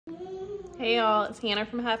Hey y'all, it's Hannah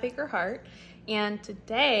from Half Acre Heart, and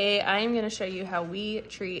today I am going to show you how we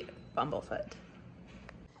treat Bumblefoot.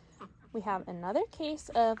 We have another case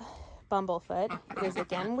of Bumblefoot. It is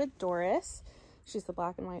again with Doris. She's the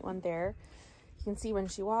black and white one there. You can see when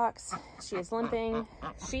she walks, she is limping.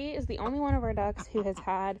 She is the only one of our ducks who has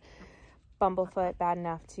had Bumblefoot bad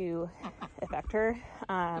enough to affect her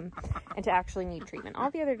and to actually need treatment. All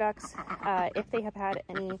the other ducks, if they have had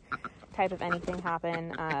any type of anything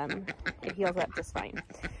happen, it heals up just fine.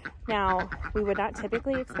 Now, we would not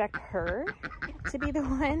typically expect her to be the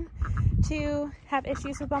one to have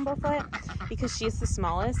issues with Bumblefoot because she's the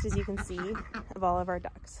smallest, as you can see, of all of our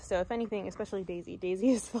ducks. So if anything, especially Daisy.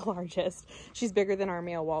 Daisy is the largest. She's bigger than our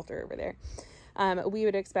male Walter over there. We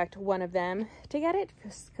would expect one of them to get it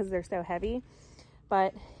because they're so heavy,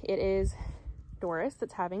 but it is Doris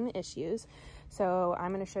that's having the issues. So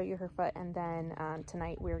I'm going to show you her foot, and then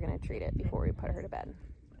tonight we're going to treat it before we put her to bed.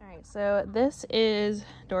 All right, so this is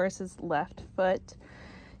Doris's left foot.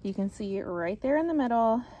 You can see right there in the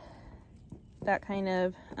middle, that kind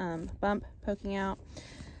of bump poking out.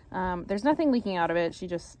 There's nothing leaking out of it. She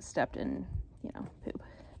just stepped in, poop.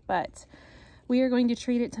 But we are going to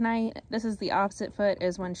treat it tonight. This is the opposite foot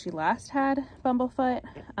as when she last had Bumblefoot.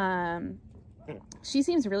 She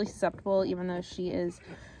seems really susceptible, even though she is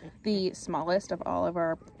the smallest of all of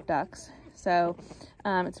our ducks. So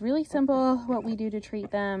it's really simple what we do to treat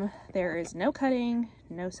them. There is no cutting,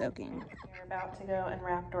 no soaking. We're about to go and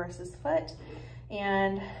wrap Doris's foot,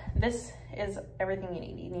 and this is everything you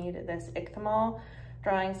need. You need this ichthymol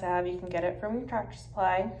drawing salve. You can get it from your Tractor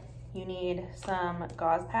Supply. You need some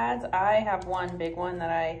gauze pads. I have one big one that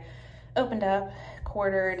I opened up,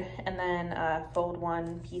 quartered, and then fold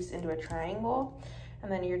one piece into a triangle.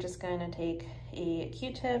 And then you're just going to take a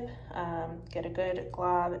Q-tip, get a good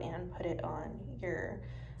glob, and put it on your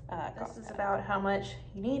gauze pad. This is about how much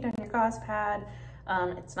you need on your gauze pad.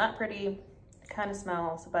 It's not pretty, it kind of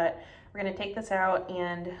smells, but we're going to take this out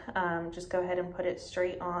and just go ahead and put it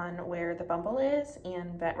straight on where the bumble is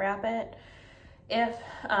and vet wrap it. If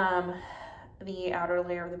the outer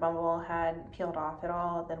layer of the bumble had peeled off at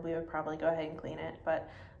all, then we would probably go ahead and clean it, but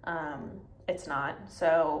it's not,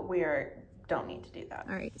 so don't need to do that.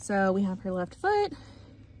 All right, so we have her left foot,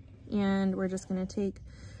 and we're just gonna take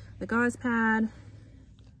the gauze pad,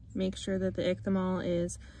 make sure that the ichthymol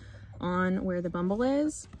is on where the bumble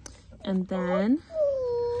is, and then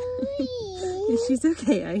she's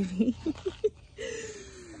okay, Ivy.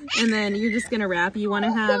 And then you're just gonna wrap. You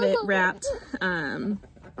wanna have it wrapped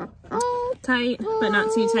tight, but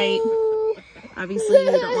not too tight. Obviously,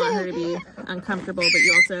 you don't want her to be uncomfortable, but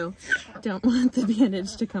you also don't want the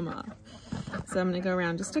bandage to come off. So I'm gonna go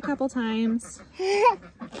around just a couple times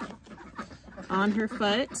on her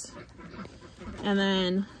foot, and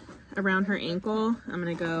then around her ankle, I'm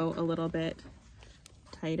gonna go a little bit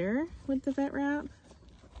tighter with the vet wrap.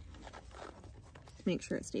 Make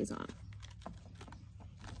sure it stays on.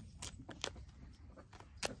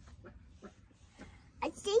 I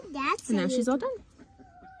think that's And now she's all done.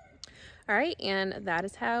 All right, and that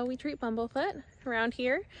is how we treat Bumblefoot around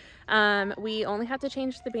here. We only have to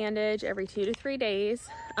change the bandage every 2 to 3 days.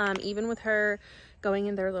 Even with her going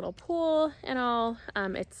in their little pool and all,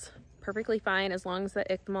 it's perfectly fine as long as the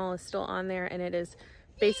ichthymol is still on there and it is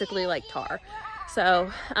basically like tar.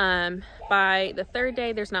 So by the 3rd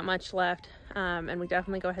day, there's not much left, and we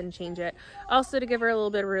definitely go ahead and change it. Also to give her a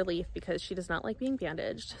little bit of relief because she does not like being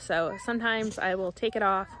bandaged. So sometimes I will take it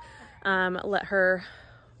off, let her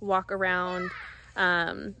walk around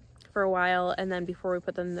for a while, and then before we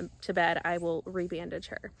put them to bed, I will rebandage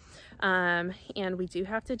her. And we do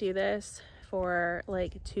have to do this for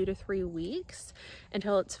like 2 to 3 weeks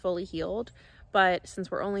until it's fully healed. But since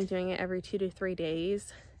we're only doing it every 2 to 3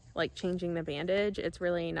 days, like changing the bandage, it's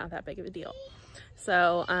really not that big of a deal.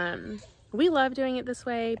 So we love doing it this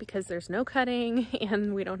way because there's no cutting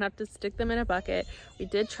and we don't have to stick them in a bucket. We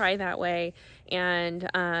did try that way, and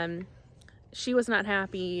she was not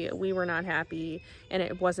happy, we were not happy, and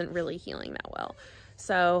it wasn't really healing that well.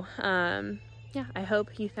 So yeah, I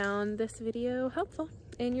hope you found this video helpful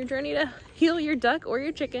in your journey to heal your duck or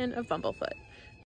your chicken of Bumblefoot.